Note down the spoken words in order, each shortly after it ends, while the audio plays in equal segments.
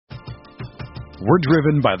We're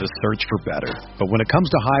driven by the search for better. But when it comes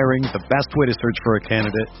to hiring, the best way to search for a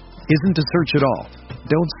candidate isn't to search at all.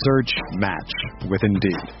 Don't search, match with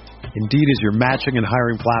Indeed. Indeed is your matching and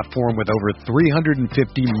hiring platform with over 350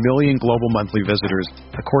 million global monthly visitors,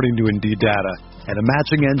 according to Indeed data, and a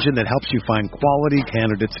matching engine that helps you find quality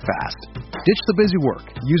candidates fast. Ditch the busy work.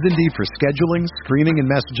 Use Indeed for scheduling, screening, and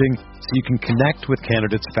messaging so you can connect with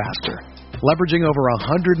candidates faster. Leveraging over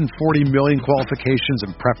 140 million qualifications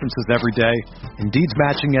and preferences every day, Indeed's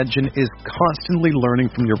matching engine is constantly learning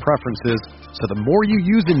from your preferences, so the more you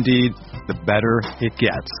use Indeed, the better it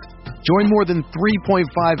gets. Join more than 3.5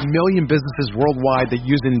 million businesses worldwide that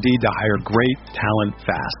use Indeed to hire great talent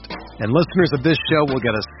fast. And listeners of this show will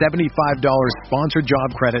get a $75 sponsored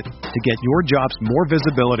job credit to get your jobs more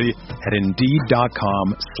visibility at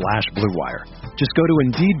Indeed.com/BlueWire. Just go to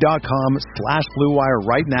Indeed.com/BlueWire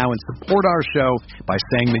right now and support our show by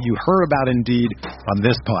saying that you heard about Indeed on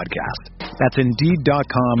this podcast. That's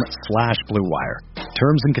Indeed.com/BlueWire.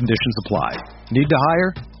 Terms and conditions apply. Need to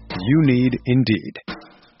hire? You need Indeed.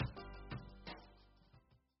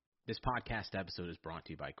 This podcast episode is brought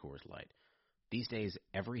to you by Coors Light. These days,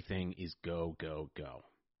 everything is go, go, go.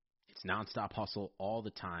 It's nonstop hustle all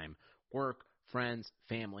the time. Work, friends,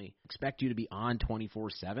 family expect you to be on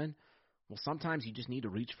 24/7. Well, sometimes you just need to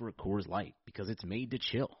reach for a Coors Light because it's made to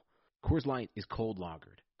chill. Coors Light is cold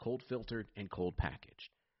lagered, cold filtered, and cold packaged.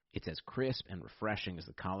 It's as crisp and refreshing as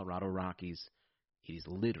the Colorado Rockies. It is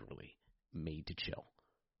literally made to chill.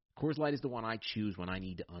 Coors Light is the one I choose when I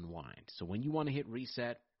need to unwind. So when you want to hit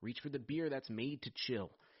reset, reach for the beer that's made to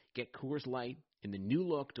chill. Get Coors Light in the new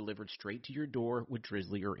look delivered straight to your door with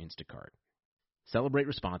Drizzly or Instacart. Celebrate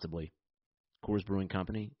responsibly. Coors Brewing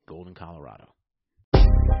Company, Golden, Colorado.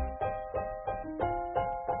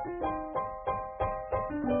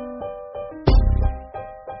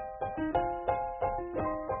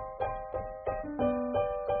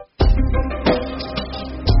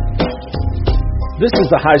 This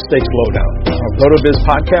is the High Stakes Lowdown, a RotoViz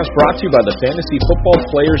podcast brought to you by the Fantasy Football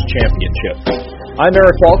Players Championship. I'm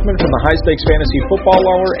Eric Balkman from the High Stakes Fantasy Football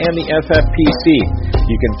Hour and the FFPC.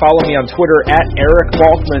 You can follow me on Twitter at Eric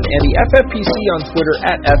Balkman and the FFPC on Twitter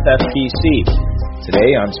at FFPC.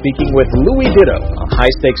 Today I'm speaking with Louis Ditto, a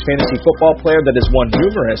High Stakes Fantasy Football player that has won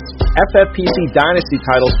numerous FFPC Dynasty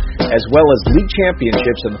titles as well as league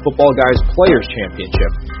championships and the Football Guys Players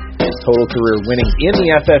Championship. His total career winnings in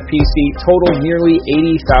the FFPC total nearly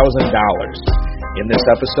 $80,000. In this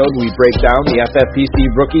episode, we break down the FFPC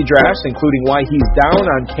rookie drafts, including why he's down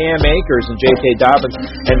on Cam Akers and J.K. Dobbins,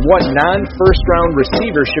 and what non-first-round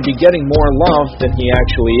receivers should be getting more love than he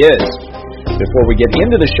actually is. Before we get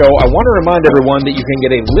into the show, I want to remind everyone that you can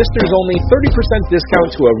get a listeners-only 30%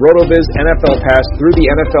 discount to a RotoViz NFL Pass through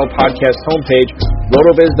the NFL Podcast homepage,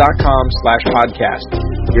 rotoviz.com/podcast.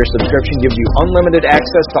 Your subscription gives you unlimited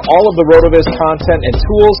access to all of the RotoViz content and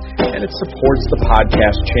tools, and it supports the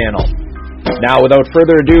podcast channel. Now, without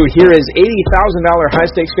further ado, here is $80,000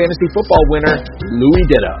 high-stakes fantasy football winner, Louis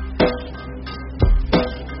Ditto.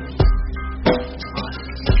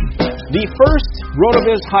 The first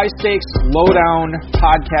RotoViz High Stakes Lowdown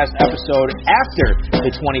podcast episode after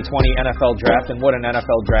the 2020 NFL Draft, and what an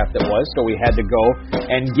NFL draft it was, so we had to go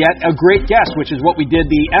and get a great guest, which is what we did,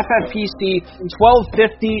 the FFPC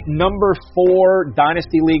 1250 number 4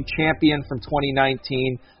 Dynasty League champion from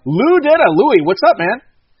 2019, Lou Ditto. Louis, what's up, man?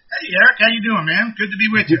 Hey, Eric, how you doing, man? Good to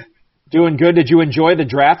be with you. Doing good. Did you enjoy the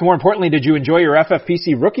draft? More importantly, did you enjoy your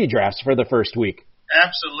FFPC rookie drafts for the first week?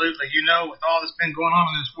 Absolutely. You know, with all that's been going on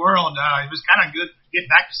in this world, it was kind of good to get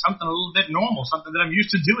back to something a little bit normal, something that I'm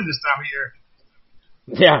used to doing this time of year.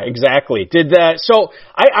 Yeah, exactly. So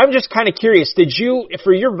I'm just kind of curious, did you,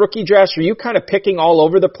 for your rookie drafts, were you kind of picking all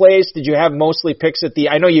over the place? Did you have mostly picks at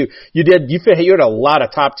I know you had a lot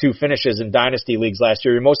of top 2 finishes in Dynasty Leagues last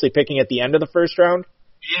year. You're mostly picking at the end of the first round?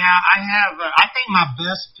 Yeah, I have, I think my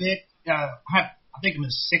best pick, I think it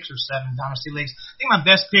was 6 or 7 Dynasty Leagues. I think my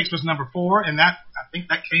best picks was number 4, and I think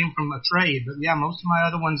that came from a trade. But yeah, most of my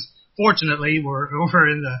other ones, fortunately, were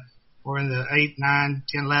in the 8, 9,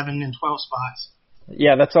 10, 11, and 12 spots.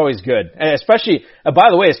 Yeah, that's always good. Especially,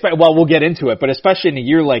 by the way, we'll get into it, but especially in a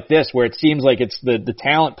year like this where it seems like it's the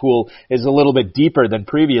talent pool is a little bit deeper than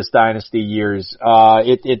previous Dynasty years,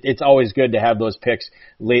 it's always good to have those picks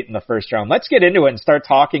late in the first round. Let's get into it and start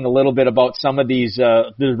talking a little bit about some of these,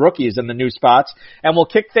 the rookies and the new spots. And we'll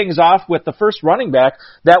kick things off with the first running back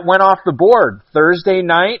that went off the board Thursday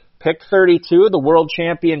night, pick 32, the world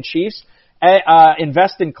champion Chiefs.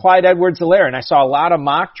 Invest in Clyde Edwards-Helaire, and I saw a lot of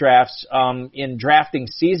mock drafts in drafting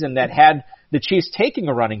season that had the Chiefs taking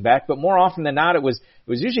a running back, but more often than not, it was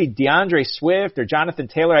usually DeAndre Swift or Jonathan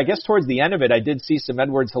Taylor. I guess towards the end of it, I did see some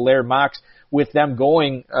Edwards-Helaire mocks with them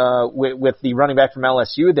going with the running back from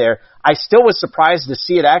LSU there. I still was surprised to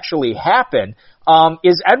see it actually happen.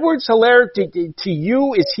 Is Edwards-Helaire, to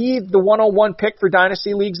you, is he the 101 pick for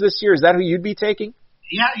Dynasty Leagues this year? Is that who you'd be taking?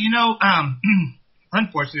 Yeah,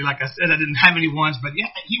 unfortunately, like I said, I didn't have any ones, but yeah,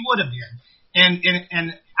 he would have been. And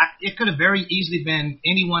it could have very easily been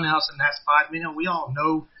anyone else in that spot. We all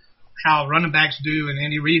know how running backs do in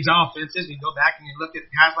Andy Reid's offenses. You go back and you look at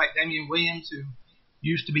guys like Damian Williams, who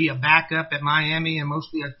used to be a backup at Miami and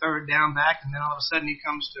mostly a third down back, and then all of a sudden he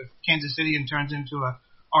comes to Kansas City and turns into a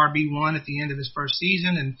RB1 at the end of his first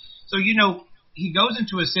season. And so, he goes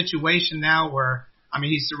into a situation now where,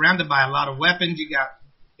 he's surrounded by a lot of weapons. You got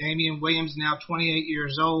Damian Williams now 28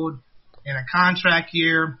 years old in a contract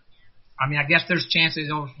year. I guess there's chances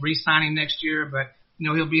he'll re-signing next year, but,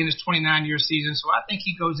 he'll be in his 29-year season. So I think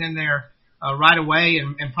he goes in there right away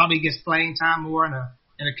and probably gets playing time more in a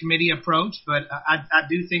committee approach. But I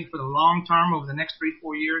do think for the long term, over the next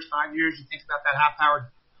 3-4 years, 5 years, you think about that high-powered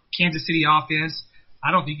Kansas City offense, I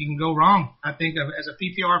don't think you can go wrong. I think as a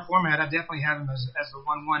PPR format, I definitely have him as the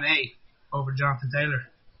 1-1-A over Jonathan Taylor.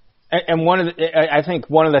 And I think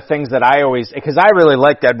one of the things that I always, because I really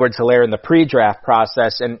liked Edwards-Helaire in the pre-draft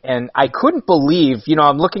process, and I couldn't believe,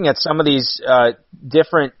 I'm looking at some of these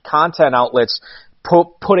different content outlets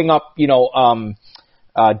putting up,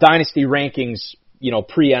 dynasty rankings,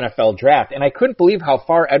 pre-NFL draft, and I couldn't believe how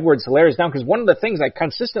far Edwards-Helaire is down, because one of the things I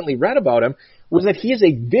consistently read about him was that he is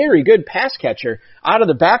a very good pass catcher out of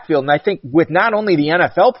the backfield. And I think with not only the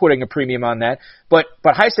NFL putting a premium on that, but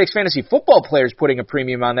high-stakes fantasy football players putting a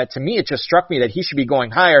premium on that, to me, it just struck me that he should be going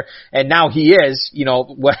higher. And now he is,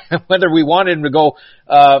 whether we wanted him to go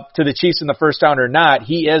to the Chiefs in the first round or not,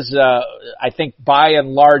 he is, I think, by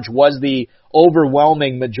and large, was the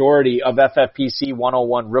overwhelming majority of FFPC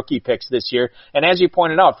 101 rookie picks this year. And as you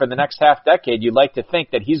pointed out, for the next half decade, you'd like to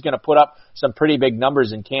think that he's going to put up some pretty big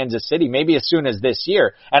numbers in Kansas City, maybe as soon as this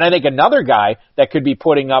year. And I think another guy that could be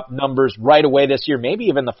putting up numbers right away this year, maybe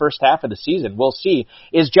even the first half of the season, we'll see,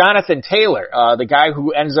 is Jonathan Taylor, the guy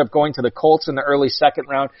who ends up going to the Colts in the early second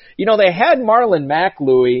round. They had Marlon Mack,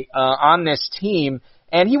 Louis, on this team,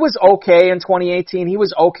 and he was okay in 2018. He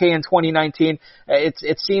was okay in 2019.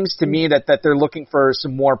 It seems to me that they're looking for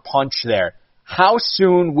some more punch there. How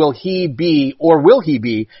soon will he be, or will he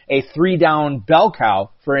be, a 3-down bell cow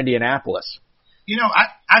for Indianapolis?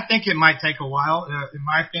 I think it might take a while, in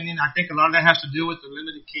my opinion. I think a lot of that has to do with the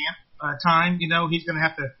limited camp time. He's going to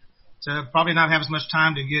have to probably not have as much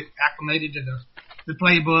time to get acclimated to the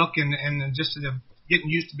playbook and just to the getting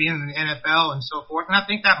used to being in the NFL and so forth. And I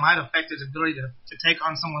think that might affect his ability to take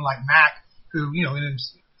on someone like Mack, who,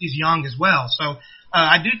 he's young as well. So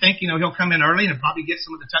I do think, he'll come in early and probably get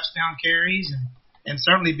some of the touchdown carries and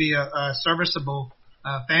certainly be a serviceable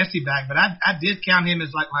fantasy back. But I did count him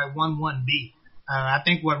as like my 1-1-B. I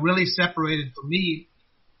think what really separated for me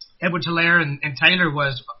Edwards-Helaire and Taylor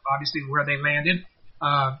was obviously where they landed,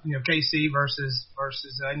 KC versus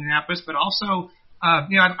Indianapolis, but also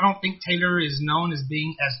I don't think Taylor is known as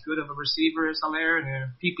being as good of a receiver as Helaire in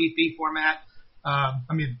a PPP format.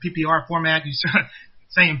 PPR format. You start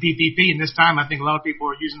saying PPP, and this time I think a lot of people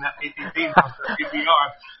are using that PPP instead of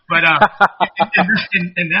PPR. But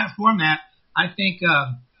in that format, I think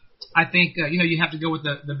you have to go with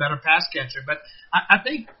the better pass catcher. But I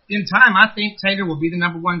think in time, I think Taylor will be the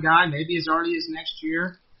number one guy, maybe as early as next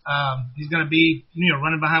year. He's going to be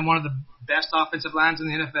running behind one of the best offensive lines in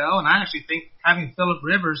the NFL, and I actually think having Phillip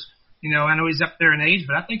Rivers, I know he's up there in age,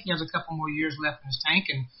 but I think he has a couple more years left in his tank,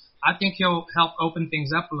 and I think he'll help open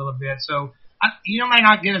things up a little bit. So you may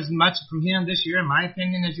not get as much from him this year, in my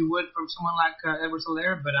opinion, as you would from someone like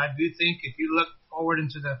Edwards-Helaire, but I do think if you look forward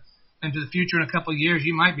into the future in a couple of years,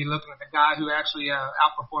 you might be looking at the guy who actually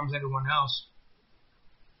outperforms everyone else.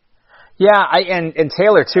 Yeah, and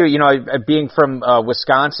Taylor too. Being from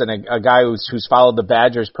Wisconsin, a guy who's followed the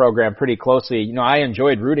Badgers program pretty closely. I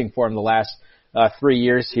enjoyed rooting for him the last 3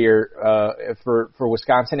 years here for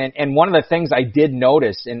Wisconsin. And one of the things I did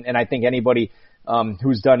notice, and I think anybody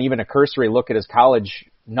who's done even a cursory look at his college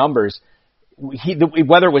numbers,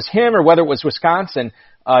 whether it was him or whether it was Wisconsin,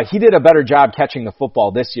 he did a better job catching the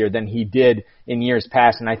football this year than he did in years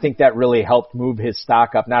past, and I think that really helped move his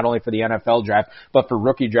stock up, not only for the NFL draft, but for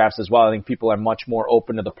rookie drafts as well. I think people are much more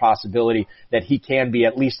open to the possibility that he can be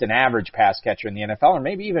at least an average pass catcher in the NFL, or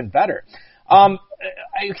maybe even better.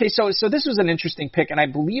 Okay, so this was an interesting pick, and I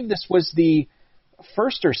believe this was the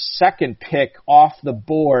first or second pick off the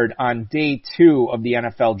board on day 2 of the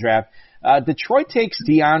NFL draft. Detroit takes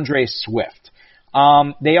DeAndre Swift.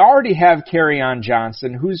 They already have Kerryon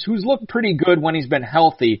Johnson, who's looked pretty good when he's been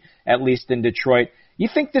healthy, at least in Detroit. You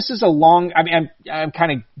think this is a long? I mean, I'm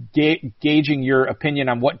kind of gauging your opinion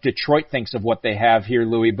on what Detroit thinks of what they have here,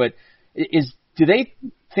 Louis. But do they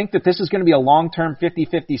think that this is going to be a long-term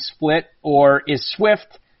 50-50 split, or is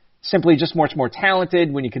Swift simply just much more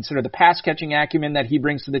talented when you consider the pass-catching acumen that he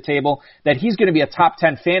brings to the table, that he's going to be a top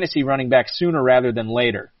 10 fantasy running back sooner rather than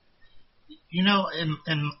later? You know,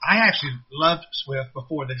 and I actually loved Swift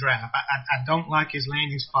before the draft. I don't like his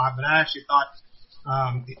landing spot, but I actually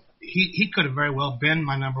thought he could have very well been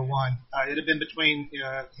my number one. It had been between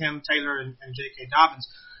him, Taylor, and J.K. Dobbins.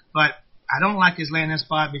 But I don't like his landing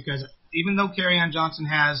spot because even though Kerryon Johnson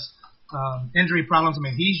has injury problems, I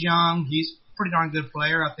mean, he's young. He's a pretty darn good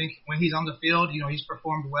player. I think when he's on the field, he's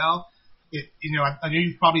performed well. I know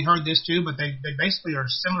you've probably heard this too, but they basically are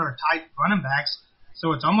similar type running backs.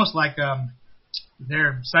 So it's almost like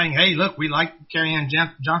they're saying, hey, look, we like Kerryon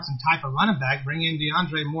Johnson type of running back. Bring in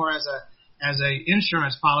DeAndre Moore as a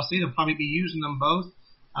insurance policy. They'll probably be using them both.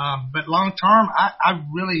 But long term, I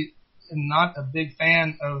really am not a big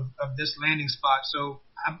fan of this landing spot. So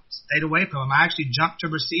I stayed away from him. I actually jumped to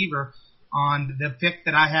receiver on the pick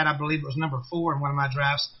that I had. I believe it was number 4 in one of my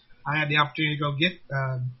drafts. I had the opportunity to go get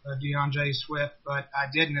DeAndre Swift, but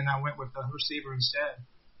I didn't, and I went with the receiver instead.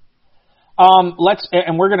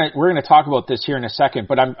 We're gonna talk about this here in a second,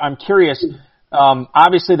 but I'm curious.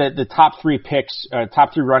 Obviously, the top 3 picks,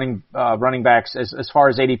 top 3 running backs, as far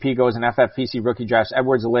as ADP goes in FFPC rookie drafts,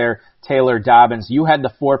 Edwards-Helaire, Taylor, Dobbins. You had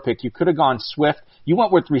the 4 pick. You could have gone Swift. You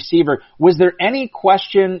went with receiver. Was there any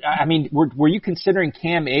question? I mean, were you considering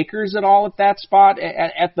Cam Akers at all at that spot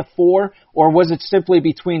at the 4, or was it simply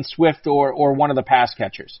between Swift or one of the pass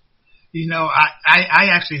catchers? I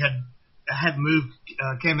actually had moved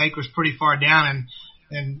Cam Akers pretty far down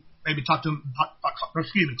and maybe talk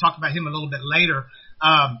about him a little bit later.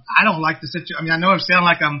 I don't like the situation. I mean, I know it sounds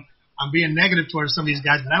like I'm being negative towards some of these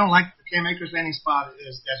guys, but I don't like the Cam Akers landing spot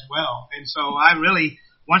as well. And so I really,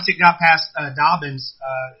 once it got past Dobbins,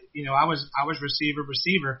 I was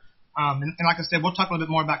receiver. And like I said, we'll talk a little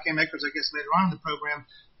bit more about Cam Akers, I guess, later on in the program.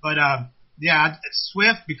 But it's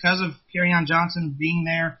Swift, because of Kerryon Johnson being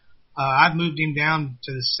there. I've moved him down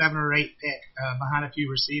to the 7 or 8 pick behind a few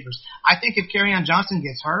receivers. I think if Kerryon Johnson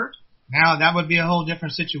gets hurt, now that would be a whole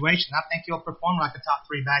different situation. I think he'll perform like a top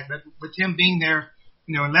 3 back. But with him being there,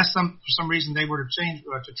 unless for some reason they were to change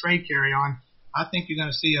to trade Kerryon, I think you're going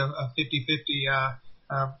to see a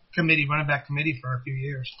 50-50 running back committee for a few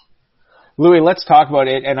years. Louis, let's talk about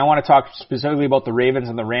it, and I want to talk specifically about the Ravens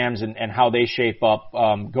and the Rams and how they shape up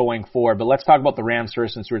going forward. But let's talk about the Rams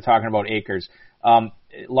first, since we're talking about Akers.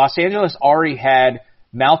 Los Angeles already had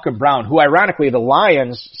Malcolm Brown, who ironically the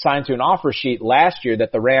Lions signed to an offer sheet last year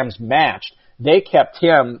that the Rams matched. They kept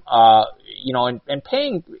him, and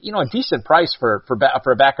paying, a decent price for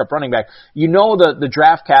a backup running back. The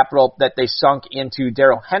draft capital that they sunk into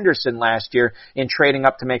Darrell Henderson last year in trading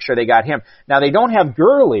up to make sure they got him. Now they don't have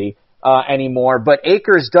Gurley anymore, but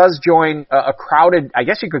Akers does join a crowded, I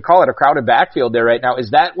guess you could call it a crowded backfield there right now. Is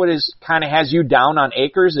that what kind of has you down on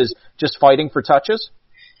Akers, is just fighting for touches?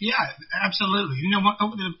 Yeah, absolutely.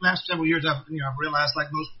 Over the last several years, I've realized, like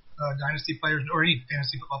most dynasty players or any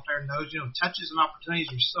fantasy football player knows, touches and opportunities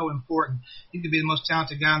are so important. You could be the most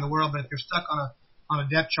talented guy in the world, but if you're stuck on a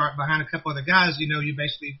depth chart behind a couple other guys, you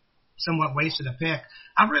basically somewhat wasted a pick.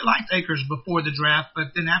 I really liked Akers before the draft,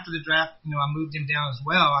 but then after the draft, I moved him down as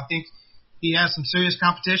well. I think he has some serious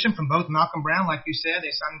competition from both Malcolm Brown, like you said. They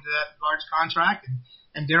signed him to that large contract,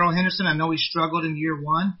 and Darrell Henderson. I know he struggled in year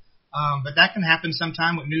 1. But that can happen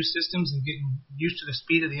sometime with new systems and getting used to the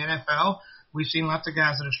speed of the NFL. We've seen lots of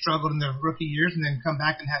guys that have struggled in their rookie years and then come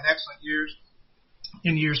back and have excellent years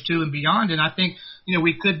in years 2 and beyond. And I think,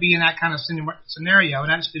 we could be in that kind of scenario,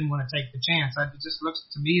 and I just didn't want to take the chance. It just looks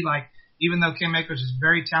to me like, even though Cam Akers is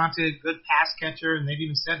very talented, good pass catcher, and they've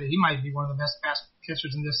even said that he might be one of the best pass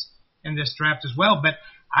catchers in this draft as well. But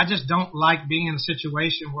I just don't like being in a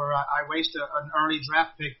situation where I waste an early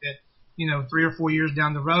draft pick that, 3 or 4 years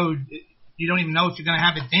down the road, you don't even know if you're going to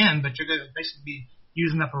have it then, but you're going to basically be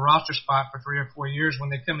using up a roster spot for 3 or 4 years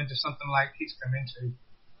when they come into something like he's come into.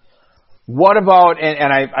 What about,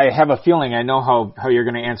 and I have a feeling I know how you're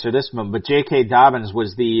going to answer this one, but J.K. Dobbins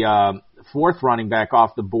was the 4th running back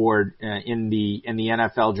off the board in the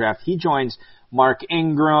NFL draft. He joins Mark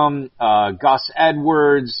Ingram, Gus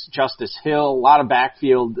Edwards, Justice Hill, a lot of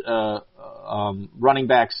backfield running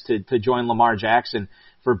backs to join Lamar Jackson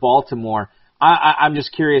for Baltimore. I'm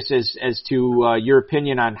just curious as to your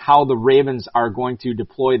opinion on how the Ravens are going to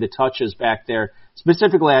deploy the touches back there,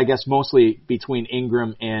 specifically, I guess, mostly between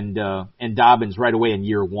Ingram and Dobbins right away in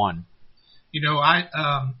year 1.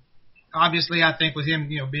 Obviously, I think with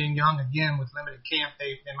him, being young again with limited camp,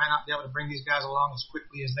 they might not be able to bring these guys along as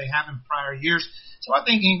quickly as they have in prior years. So I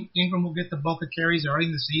think Ingram will get the bulk of carries early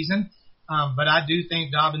in the season. But I do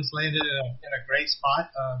think Dobbins landed in a great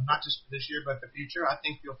spot, not just for this year, but the future. I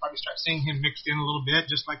think you'll probably start seeing him mixed in a little bit,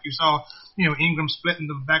 just like you saw, Ingram splitting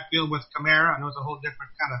the backfield with Kamara. I know it's a whole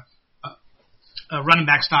different kind of running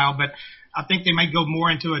back style, but I think they might go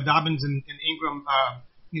more into a Dobbins and Ingram,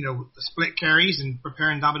 the split carries and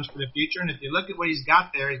preparing Dobbins for the future. And if you look at what he's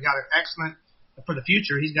got there, he's got an excellent, for the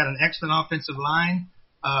future, he's got an excellent offensive line.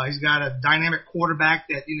 He's got a dynamic quarterback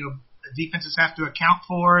that, defenses have to account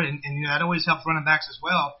for, and that always helps running backs as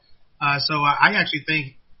well. So I actually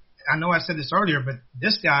think, I know I said this earlier, but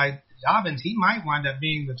this guy, Dobbins, he might wind up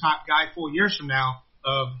being the top guy 4 years from now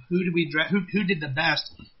of who did the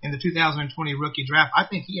best in the 2020 rookie draft. I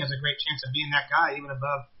think he has a great chance of being that guy, even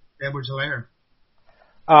above Edwards-Helaire.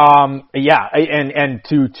 And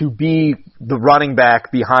to be the running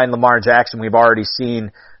back behind Lamar Jackson, we've already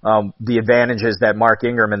seen the advantages that Mark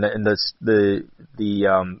Ingram and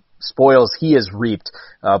the spoils he has reaped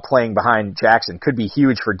playing behind Jackson could be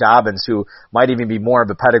huge for Dobbins, who might even be more of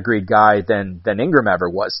a pedigreed guy than Ingram ever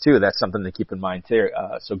was too. That's something to keep in mind too.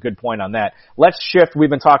 So good point on that. Let's shift.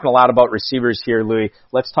 We've been talking a lot about receivers here, Louis.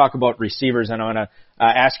 Let's talk about receivers, and I want to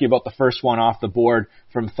ask you about the first one off the board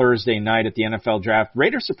from Thursday night at the NFL Draft.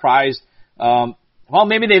 Raiders surprised. Well,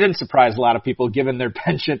 maybe they didn't surprise a lot of people given their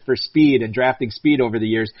penchant for speed and drafting speed over the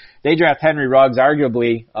years. They draft Henry Ruggs,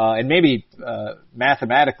 arguably, and maybe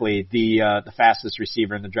mathematically, the fastest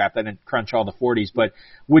receiver in the draft. I didn't crunch all the 40s, but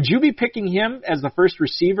would you be picking him as the first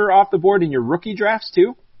receiver off the board in your rookie drafts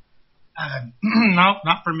too? No,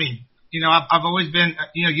 not for me. I've always been,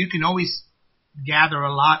 you can always gather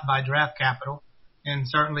a lot by draft capital, and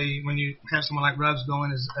certainly when you have someone like Ruggs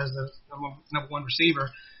going as the number one receiver,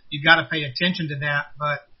 you've got to pay attention to that,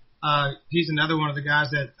 but he's another one of the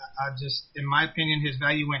guys that in my opinion, his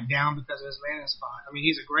value went down because of his landing spot. I mean,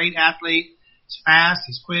 he's a great athlete. He's fast.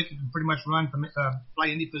 He's quick. He can pretty much run from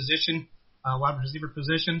play any position, wide receiver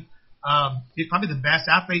position. He's probably the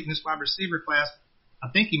best athlete in this wide receiver class. I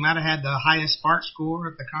think he might have had the highest SPARQ score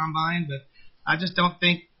at the combine, but I just don't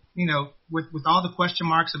think, with all the question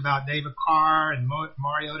marks about David Carr and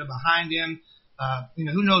Mariota behind him,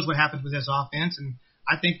 who knows what happens with this offense. And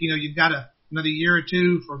I think, you've got another year or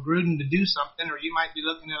two for Gruden to do something, or you might be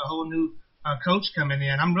looking at a whole new coach coming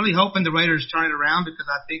in. I'm really hoping the Raiders turn it around because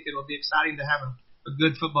I think it'll be exciting to have a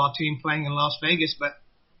good football team playing in Las Vegas. But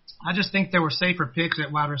I just think there were safer picks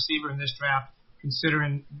at wide receiver in this draft,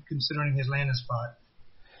 considering his landing spot.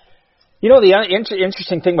 The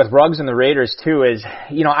interesting thing with Ruggs and the Raiders, too, is,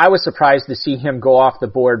 I was surprised to see him go off the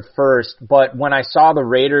board first, but when I saw the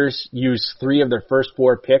Raiders use 3 of their first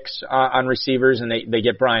 4 picks on receivers, and they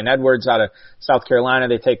get Bryan Edwards out of South Carolina,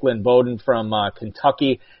 they take Lynn Bowden from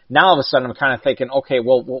Kentucky, now all of a sudden I'm kind of thinking, okay,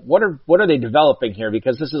 well, what are they developing here?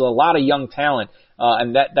 Because this is a lot of young talent,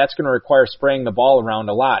 and that's going to require spraying the ball around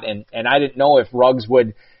a lot, and I didn't know if Ruggs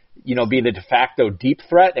would be the de facto deep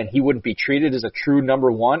threat and he wouldn't be treated as a true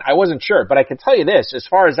number one. I wasn't sure, but I can tell you this, as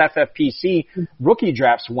far as FFPC rookie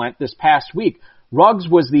drafts went this past week, Ruggs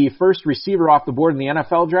was the first receiver off the board in the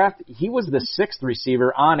NFL draft. He was the 6th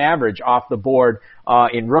receiver on average off the board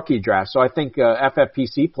in rookie drafts. So I think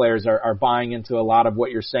FFPC players are buying into a lot of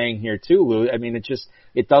what you're saying here too, Lou. I mean,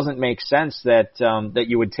 it doesn't make sense that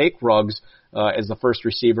you would take Ruggs as the first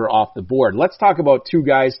receiver off the board. Let's talk about 2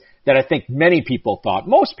 guys that I think most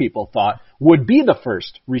people thought would be the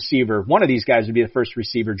first receiver. One of these guys would be the first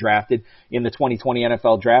receiver drafted in the 2020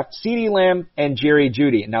 NFL draft, CeeDee Lamb and Jerry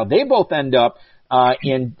Jeudy. Now they both end up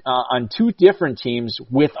on 2 different teams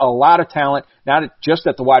with a lot of talent, not just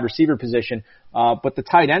at the wide receiver position, but the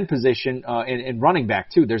tight end position and running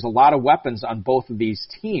back too. There's a lot of weapons on both of these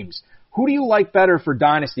teams. Who do you like better for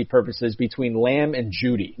dynasty purposes between Lamb and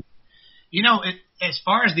Jeudy? As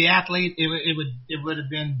far as the athlete, it would have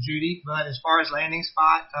been Jeudy, but as far as landing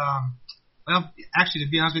spot, actually,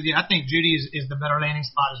 to be honest with you, I think Jeudy is the better landing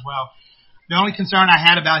spot as well. The only concern I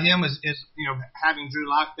had about him is having Drew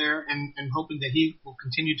Lock there and hoping that he will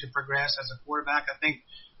continue to progress as a quarterback. I think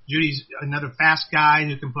Judy's another fast guy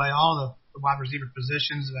who can play all the wide receiver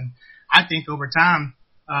positions, and I think over time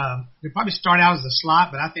he'll probably start out as a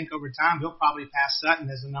slot, but I think over time he'll probably pass Sutton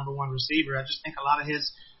as the number one receiver. I just think a lot of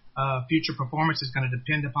his future performance is going to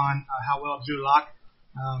depend upon how well Drew Lock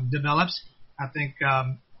develops. I think,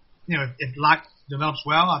 if Lock develops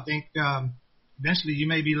well, I think eventually you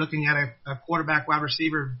may be looking at a quarterback wide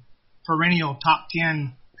receiver perennial top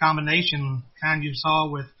 10 combination kind you saw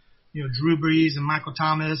with, Drew Brees and Michael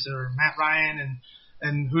Thomas or Matt Ryan and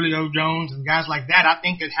and Julio Jones and guys like that, I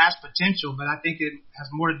think it has potential, but I think it has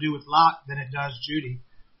more to do with Locke than it does Jeudy.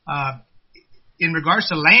 In regards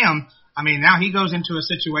to Lamb, I mean, now he goes into a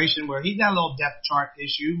situation where he's got a little depth chart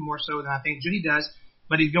issue, more so than I think Jeudy does,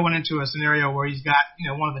 but he's going into a scenario where he's got,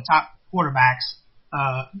 one of the top quarterbacks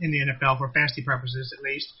in the NFL for fantasy purposes, at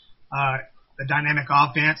least. A dynamic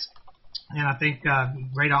offense, and I think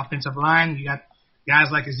great offensive line. You got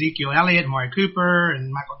guys like Ezekiel Elliott, Amari Cooper,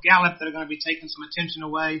 and Michael Gallup that are going to be taking some attention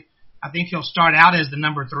away. I think he'll start out as the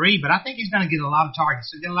number 3, but I think he's going to get a lot of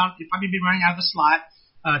targets. He'll probably be running out of the slot,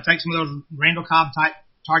 take some of those Randall Cobb type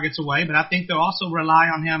targets away, but I think they'll also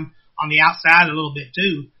rely on him on the outside a little bit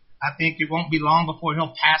too. I think it won't be long before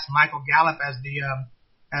he'll pass Michael Gallup as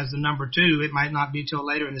the number 2. It might not be till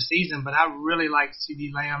later in the season, but I really like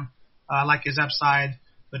CeeDee Lamb. I like his upside.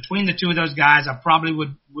 Between the two of those guys, I probably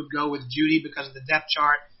would go with Jeudy because of the depth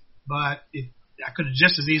chart, but I could have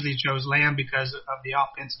just as easily chose Lamb because of the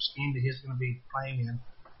offensive scheme that he's going to be playing in.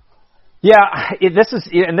 Yeah, this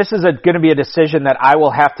is going to be a decision that I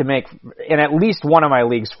will have to make in at least one of my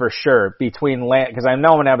leagues for sure between Lamb, because I know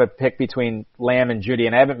I'm going to have a pick between Lamb and Jeudy,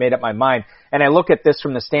 and I haven't made up my mind. And I look at this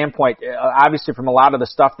from the standpoint, obviously from a lot of the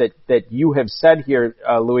stuff that you have said here,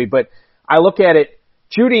 Louis, but I look at it,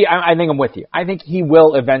 Jeudy, I think I'm with you. I think he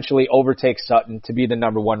will eventually overtake Sutton to be the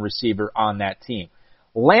number 1 receiver on that team.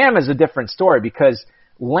 Lamb is a different story because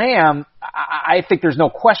Lamb, I think there's no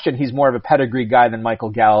question he's more of a pedigree guy than Michael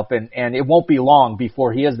Gallup, and it won't be long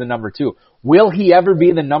before he is the number 2. Will he ever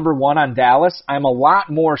be the number 1 on Dallas? I'm a lot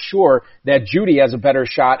more sure that Jeudy has a better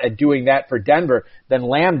shot at doing that for Denver than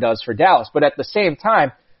Lamb does for Dallas. But at the same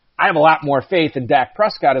time, I have a lot more faith in Dak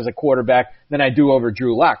Prescott as a quarterback than I do over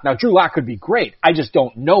Drew Lock. Now, Drew Lock could be great. I just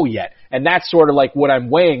don't know yet. And that's sort of like what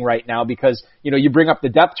I'm weighing right now because, you bring up the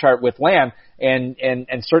depth chart with Lamb and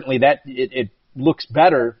certainly that it looks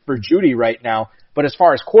better for Jeudy right now. But as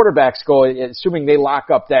far as quarterbacks go, assuming they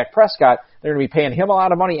lock up Dak Prescott, they're going to be paying him a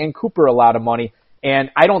lot of money and Cooper a lot of money.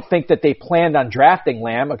 And I don't think that they planned on drafting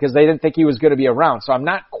Lamb because they didn't think he was going to be around. So I'm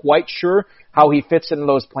not quite sure how he fits into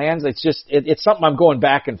those plans. It's just, it's something I'm going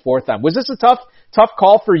back and forth on. Was this a tough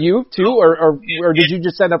call for you too, or did you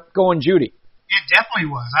just end up going Jeudy? It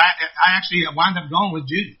definitely was. I actually wound up going with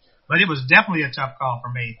Jeudy, but it was definitely a tough call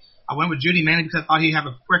for me. I went with Jeudy mainly because I thought he'd have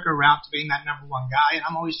a quicker route to being that number 1 guy, and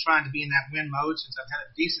I'm always trying to be in that win mode since I've had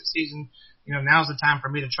a decent season. Now's the time for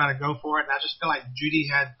me to try to go for it, and I just feel like Jeudy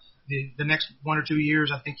had the next 1 or 2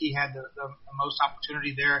 years, I think he had the most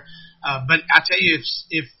opportunity there. But I tell you,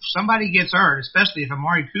 if somebody gets hurt, especially if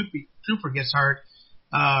Amari Cooper gets hurt,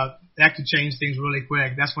 that could change things really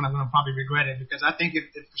quick. That's when I'm going to probably regret it because I think if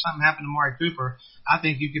something happened to Amari Cooper, I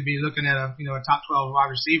think you could be looking at a top 12 wide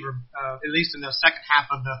receiver at least in the second half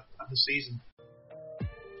of the season.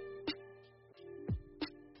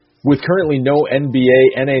 With currently no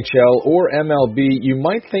NBA, NHL, or MLB, you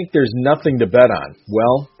might think there's nothing to bet on.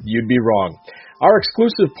 Well, you'd be wrong. Our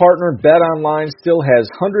exclusive partner, BetOnline, still has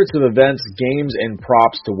hundreds of events, games, and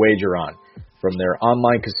props to wager on. From their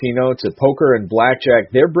online casino to poker and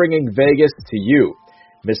blackjack, they're bringing Vegas to you.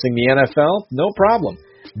 Missing the NFL? No problem.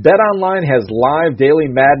 BetOnline has live daily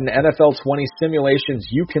Madden NFL 20 simulations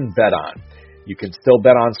you can bet on. You can still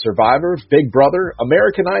bet on Survivor, Big Brother,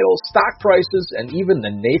 American Idol, stock prices, and even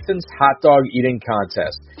the Nathan's Hot Dog Eating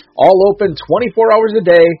Contest. All open 24 hours a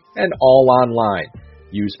day and all online.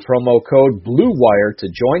 Use promo code BLUEWIRE to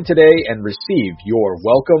join today and receive your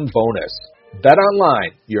welcome bonus.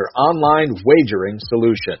 BetOnline, your online wagering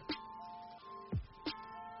solution.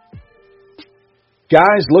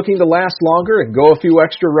 Guys looking to last longer and go a few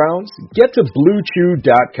extra rounds? Get to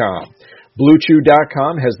BlueChew.com.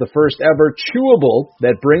 BlueChew.com has the first ever chewable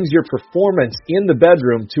that brings your performance in the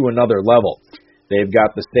bedroom to another level. They've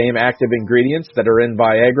got the same active ingredients that are in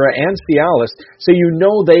Viagra and Cialis, so you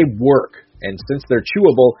know they work. And since they're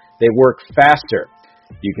chewable, they work faster.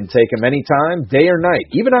 You can take them anytime, day or night,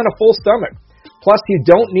 even on a full stomach. Plus, you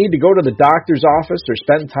don't need to go to the doctor's office or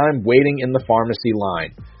spend time waiting in the pharmacy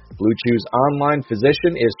line. Blue Chew's online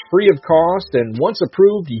physician is free of cost, and once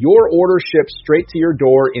approved, your order ships straight to your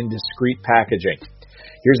door in discreet packaging.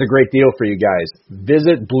 Here's a great deal for you guys.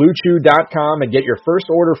 Visit BlueChew.com and get your first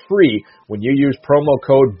order free when you use promo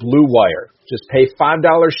code BLUEWIRE. Just pay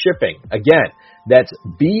 $5 shipping. Again, that's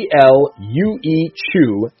BLUEChew.com,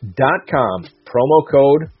 promo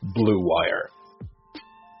code BLUEWIRE.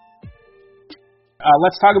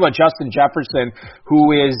 Let's talk about Justin Jefferson,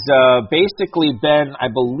 who is basically been, I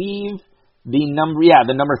believe, the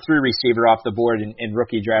number 3 receiver off the board in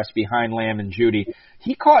rookie drafts behind Lamb and Jeudy.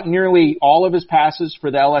 He caught nearly all of his passes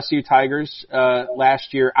for the LSU Tigers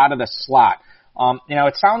last year out of the slot.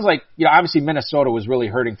 It sounds like, obviously Minnesota was really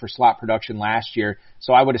hurting for slot production last year,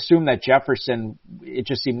 so I would assume that Jefferson, it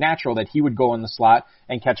just seemed natural that he would go in the slot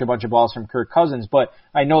and catch a bunch of balls from Kirk Cousins. But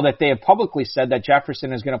I know that they have publicly said that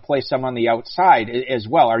Jefferson is going to play some on the outside as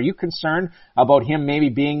well. Are you concerned about him maybe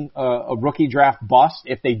being a rookie draft bust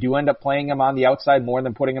if they do end up playing him on the outside more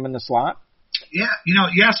than putting him in the slot? Yeah,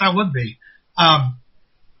 yes, I would be.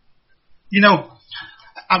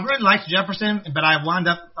 I really liked Jefferson, but I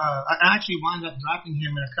actually wound up dropping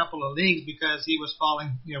him in a couple of leagues because he was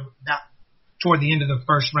falling, toward the end of the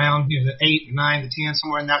first round, the 8, 9, the 10,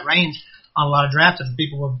 somewhere in that range on a lot of drafts that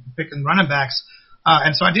people were picking running backs.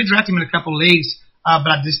 And so I did draft him in a couple of leagues,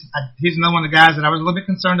 but he's another one of the guys that I was a little bit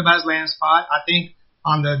concerned about his landing spot. I think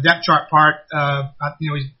on the depth chart part,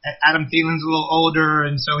 Adam Thielen's a little older,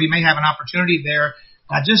 and so he may have an opportunity there.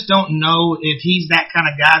 I just don't know if he's that kind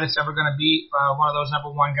of guy that's ever going to be one of those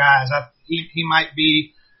number one guys. He might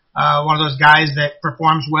be one of those guys that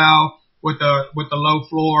performs well with a low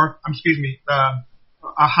floor.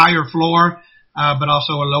 A higher floor, but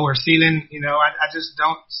also a lower ceiling. I just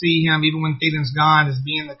don't see him, even when Thielen's gone, as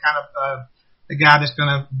being the kind of the guy that's going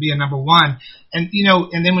to be a number one. And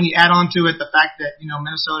then when you add on to it the fact that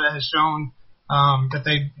Minnesota has shown that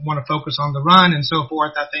they want to focus on the run and so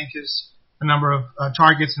forth, I think the number of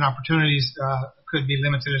targets and opportunities could be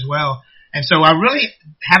limited as well. And so I really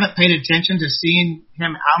haven't paid attention to seeing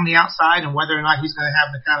him on the outside and whether or not he's going to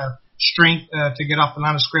have the kind of strength to get off the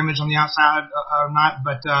line of scrimmage on the outside or not.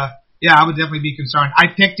 But, I would definitely be concerned. I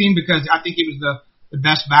picked him because I think he was the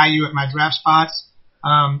best value at my draft spots.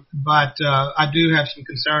 But I do have some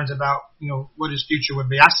concerns about, what his future would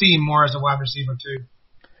be. I see him more as a wide receiver too.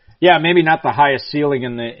 Yeah, maybe not the highest ceiling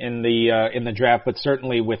in the draft, but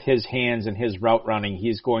certainly with his hands and his route running,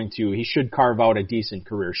 he should carve out a decent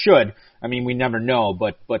career. Should. I mean, we never know,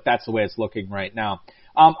 but that's the way it's looking right now.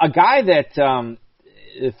 A guy that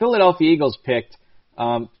the Philadelphia Eagles picked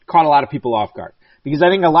caught a lot of people off guard because I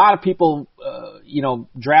think a lot of people,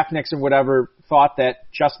 draftniks and whatever, thought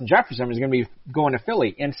that Justin Jefferson was going to be going to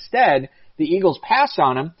Philly. Instead, the Eagles passed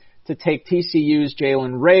on him to take TCU's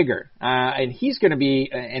Jalen Reagor. And he's going to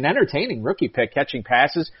be an entertaining rookie pick, catching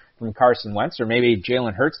passes from Carson Wentz or maybe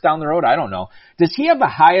Jalen Hurts down the road. I don't know. Does he have the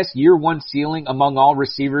highest year one ceiling among all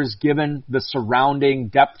receivers given the surrounding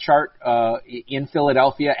depth chart in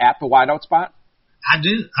Philadelphia at the wideout spot? I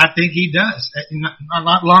do. I think he does.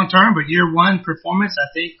 Not long term, but year one performance, I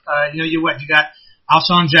think, you got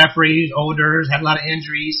Alshon Jeffrey, older, had a lot of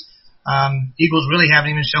injuries. Eagles really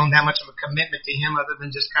haven't even shown that much of a commitment to him other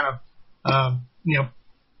than just kind of,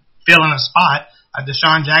 filling a spot.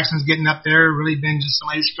 Deshaun Jackson's getting up there, really been just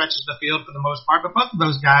somebody who stretches the field for the most part, but both of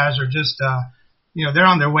those guys are just, they're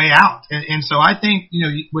on their way out. And so I think,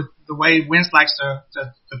 with the way Wentz likes to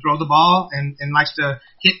throw the ball and likes to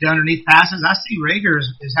hit the underneath passes, I see Reagor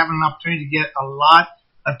is having an opportunity to get a lot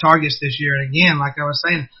of targets this year. And again, like I was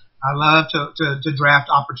saying, I love to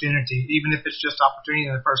draft opportunity, even if it's just opportunity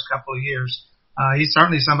in the first couple of years. He's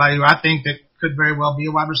certainly somebody who I think that could very well be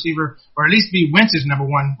a wide receiver, or at least be Wentz's number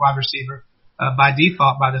one wide receiver by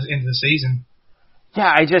default by the end of the season.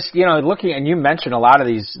 Yeah, I just, looking, and you mentioned a lot of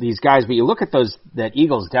these guys, but you look at that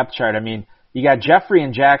Eagles depth chart. I mean, you got Jeffrey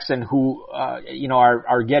and Jackson who,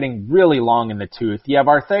 are getting really long in the tooth. You have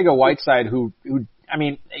Arcega-Whiteside who, I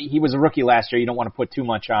mean, he was a rookie last year. You don't want to put too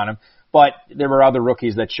much on him. But there were other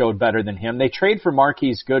rookies that showed better than him. They trade for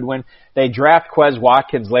Marquise Goodwin. They draft Quez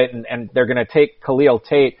Watkins late, and they're going to take Khalil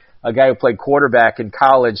Tate, a guy who played quarterback in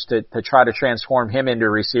college, to try to transform him into a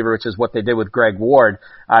receiver, which is what they did with Greg Ward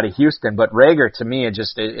out of Houston. But Reagor, to me,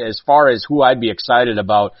 just as far as who I'd be excited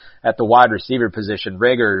about at the wide receiver position,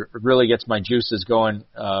 Reagor really gets my juices going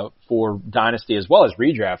for dynasty as well as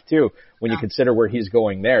redraft too. When you consider where he's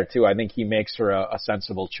going there too, I think he makes for a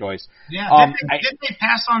sensible choice. Yeah, did they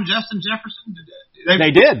pass on Justin Jefferson?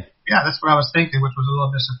 They did. Yeah, that's what I was thinking, which was a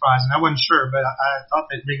little bit surprising. I wasn't sure, but I thought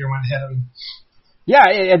that Reagor went ahead of him. Yeah,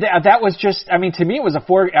 that was just, I mean, to me it was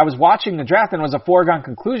I was watching the draft and it was a foregone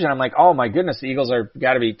conclusion. I'm like, oh my goodness, the Eagles are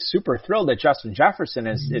got to be super thrilled that Justin Jefferson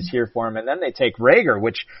is here for him. And then they take Reagor,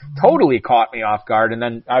 which totally caught me off guard. And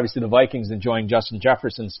then obviously the Vikings enjoying Justin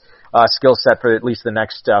Jefferson's skill set for at least the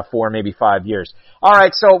next 4, maybe 5 years. All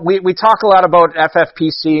right, so we talk a lot about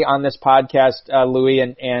FFPC on this podcast, Louis,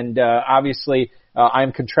 and obviously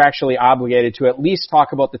I'm contractually obligated to at least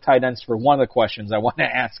talk about the tight ends for one of the questions I want to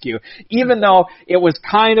ask you, even though it was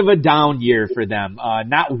kind of a down year for them.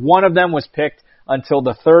 Not one of them was picked until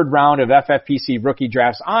the third round of FFPC rookie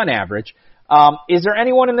drafts on average. Is there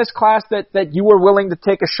anyone in this class that you were willing to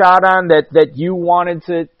take a shot on that you wanted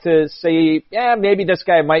to say, yeah, maybe this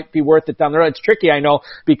guy might be worth it down the road? It's tricky, I know,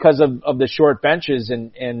 because of the short benches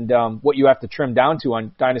and what you have to trim down to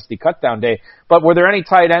on Dynasty Cutdown Day. But were there any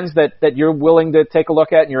tight ends that you're willing to take a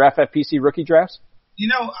look at in your FFPC rookie drafts?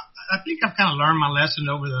 I think I've kind of learned my lesson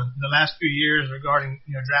over the last few years regarding,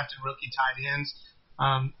 drafting rookie tight ends.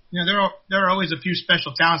 There are always a few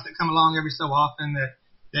special talents that come along every so often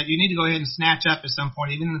that you need to go ahead and snatch up at some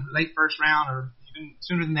point, even in the late first round or even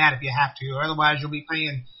sooner than that if you have to. Or otherwise, you'll be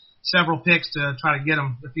paying several picks to try to get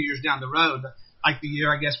them a few years down the road. Like the year,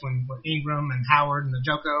 I guess, when Ingram and Howard and the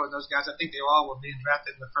Joko and those guys, I think they all were being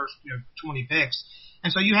drafted in the first 20 picks.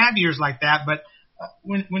 And so you have years like that, but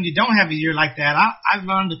when you don't have a year like that, I've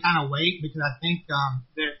learned to kind of wait because I think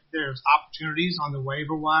there's opportunities on the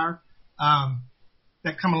waiver wire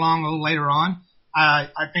that come along a little later on. I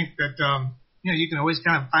think that you can always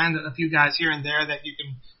kind of find a few guys here and there that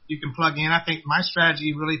you can plug in. I think my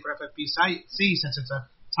strategy really for FFPC, since it's a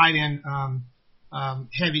tight end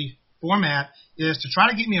heavy format, is to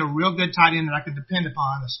try to get me a real good tight end that I can depend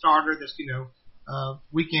upon, a starter that's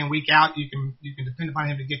week in, week out, you can depend upon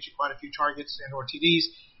him to get you quite a few targets and or TDs,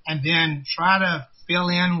 and then try to fill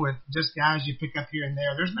in with just guys you pick up here and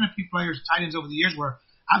there. There's been a few players, tight ends over the years where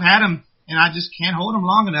I've had them and I just can't hold them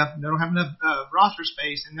long enough. They don't have enough roster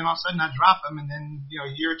space, and then all of a sudden I drop them, and then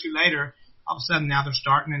a year or two later, all of a sudden now they're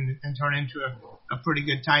starting and turn into a pretty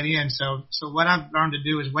good tight end. So what I've learned to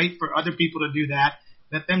do is wait for other people to do that,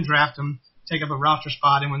 let them draft them, take up a roster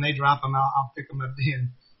spot, and when they drop them, I'll pick them up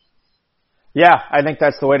then. Yeah, I think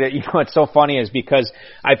that's the way to, what's so funny is because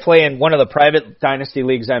I play in one of the private dynasty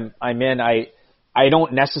leagues I'm in, I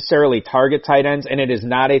don't necessarily target tight ends, and it is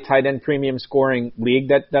not a tight end premium scoring league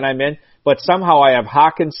that I'm in, but somehow I have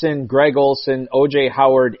Hawkinson, Greg Olsen, OJ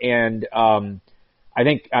Howard, and I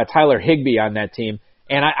think Tyler Higbee on that team.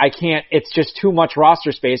 And I can't, it's just too much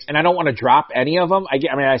roster space, and I don't want to drop any of them.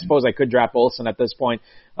 I suppose I could drop Olsen at this point.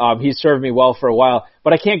 He's served me well for a while,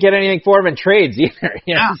 but I can't get anything for him in trades either.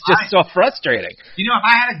 It's just so frustrating. If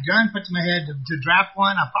I had a gun put to my head to draft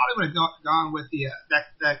one, I probably would have gone with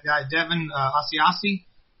that guy, Devin Asiasi.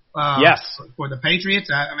 Yes. For the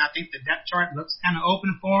Patriots. I think the depth chart looks kind of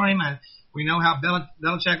open for him, and we know how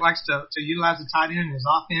Belichick likes to utilize the tight end in his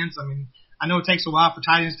offense. I know it takes a while for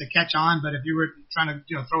tight ends to catch on, but if you were trying to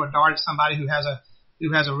throw a dart at somebody who has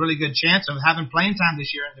a really good chance of having playing time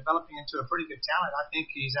this year and developing into a pretty good talent, I think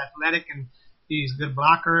he's athletic and he's a good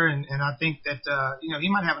blocker, and I think that he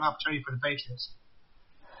might have an opportunity for the Patriots.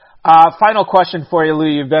 Final question for you, Lou.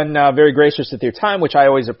 You've been very gracious with your time, which I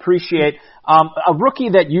always appreciate. A rookie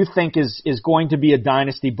that you think is going to be a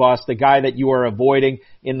dynasty bust, a guy that you are avoiding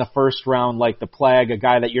in the first round like the plague, a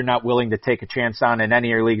guy that you're not willing to take a chance on in any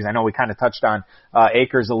of your leagues. I know we kind of touched on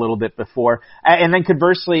Akers a little bit before. And then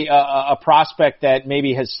conversely, a prospect that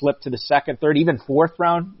maybe has slipped to the second, third, even fourth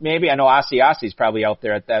round maybe. I know Asiasi's probably out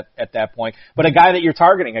there at that point. But a guy that you're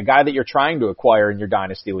targeting, a guy that you're trying to acquire in your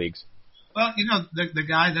dynasty leagues. Well, the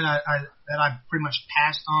guy that I pretty much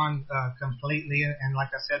passed on completely, and like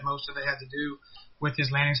I said, most of it had to do with his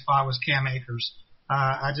landing spot was Cam Akers.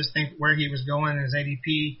 I just think where he was going in his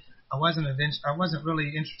ADP, I wasn't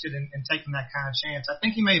really interested in taking that kind of chance. I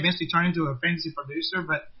think he may eventually turn into a fantasy producer,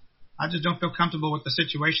 but I just don't feel comfortable with the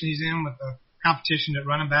situation he's in with the competition at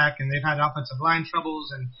running back, and they've had offensive line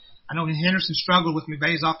troubles. And I know Henderson struggled with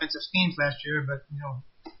McVay's offensive schemes last year, but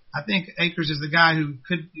I think Akers is the guy who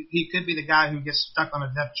could be the guy who gets stuck on a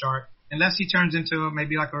depth chart unless he turns into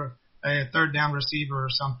maybe like a third down receiver or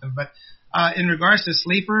something. But in regards to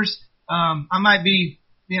sleepers, I might be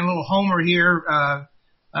being a little homer here,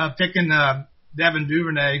 picking Devin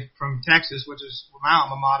Duvernay from Texas, which is my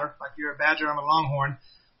alma mater. Like you're a Badger, I'm a Longhorn.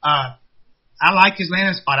 I like his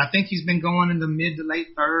landing spot. I think he's been going in the mid to late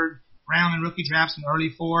third round in rookie drafts and early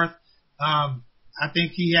fourth. I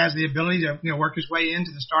think he has the ability to work his way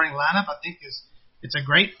into the starting lineup. I think it's a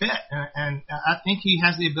great fit, and I think he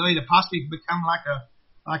has the ability to possibly become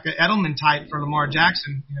like a Edelman type for Lamar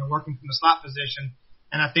Jackson, working from the slot position.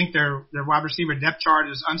 And I think their wide receiver depth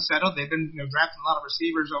chart is unsettled. They've been drafting a lot of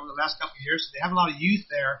receivers over the last couple of years, so they have a lot of youth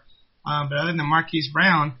there. But other than Marquise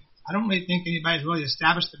Brown, I don't really think anybody's really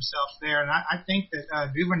established themselves there. And I think that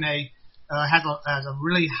Duvernay has a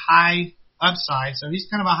really high upside, so he's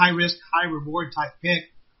kind of a high risk, high reward type pick,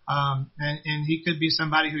 and he could be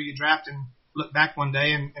somebody who you draft and look back one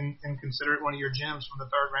day and consider it one of your gems from the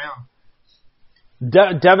third round.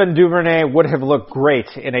 Devin Duvernay would have looked great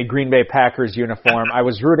in a Green Bay Packers uniform. I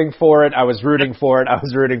was rooting for it.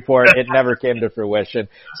 It never came to fruition.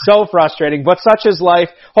 So frustrating, but such is life.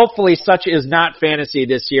 Hopefully such is not fantasy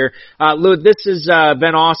this year. Lou, this has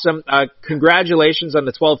been awesome. Congratulations on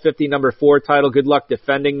the 1250 number 4 title. Good luck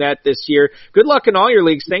defending that this year. Good luck in all your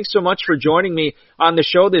leagues. Thanks so much for joining me on the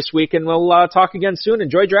show this week, and we'll talk again soon.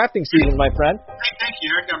 Enjoy drafting season, my friend. Hey, thank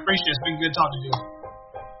you, Eric. I appreciate it. It's been good talking to you.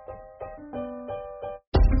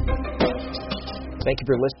 Thank you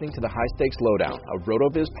for listening to the High Stakes Lowdown, a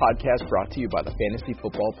RotoViz podcast brought to you by the Fantasy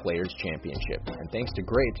Football Players Championship. And thanks to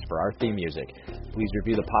Grapes for our theme music. Please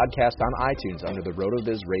review the podcast on iTunes under the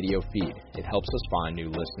RotoViz radio feed. It helps us find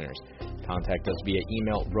new listeners. Contact us via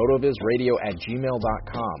email,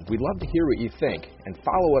 rotovizradio@gmail.com. We'd love to hear what you think. And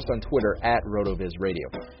follow us on Twitter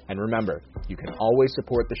 @RotoVizRadio. And remember, you can always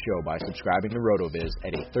support the show by subscribing to RotoViz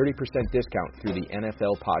at a 30% discount through the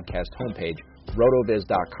NFL Podcast homepage,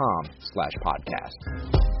 rotoviz.com/podcast.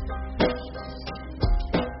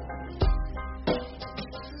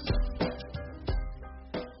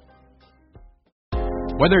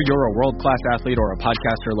 Whether you're a world-class athlete or a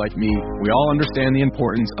podcaster like me, we all understand the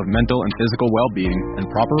importance of mental and physical well-being and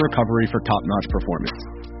proper recovery for top-notch performance.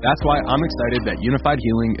 That's why I'm excited that Unified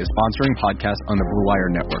Healing is sponsoring podcasts on the Blue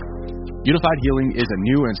Wire Network. Unified Healing is a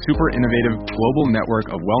new and super innovative global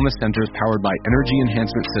network of wellness centers powered by Energy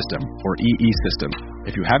Enhancement System, or EE System.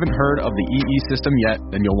 If you haven't heard of the EE System yet,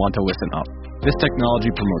 then you'll want to listen up. This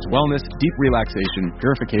technology promotes wellness, deep relaxation,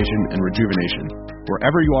 purification, and rejuvenation.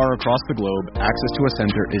 Wherever you are across the globe, access to a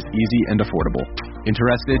center is easy and affordable.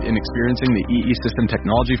 Interested in experiencing the EE System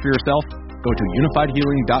technology for yourself? Go to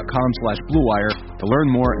unifiedhealing.com/bluewire to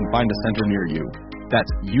learn more and find a center near you.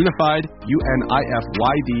 That's unified,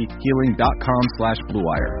 UNIFYD,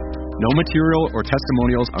 healing.com/bluewire. No material or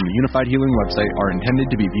testimonials on the Unified Healing website are intended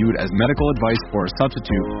to be viewed as medical advice or a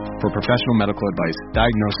substitute for professional medical advice,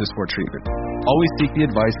 diagnosis, or treatment. Always seek the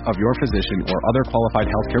advice of your physician or other qualified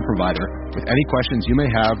healthcare provider with any questions you may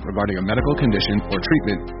have regarding a medical condition or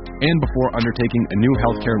treatment and before undertaking a new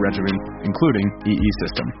healthcare regimen, including EE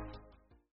System.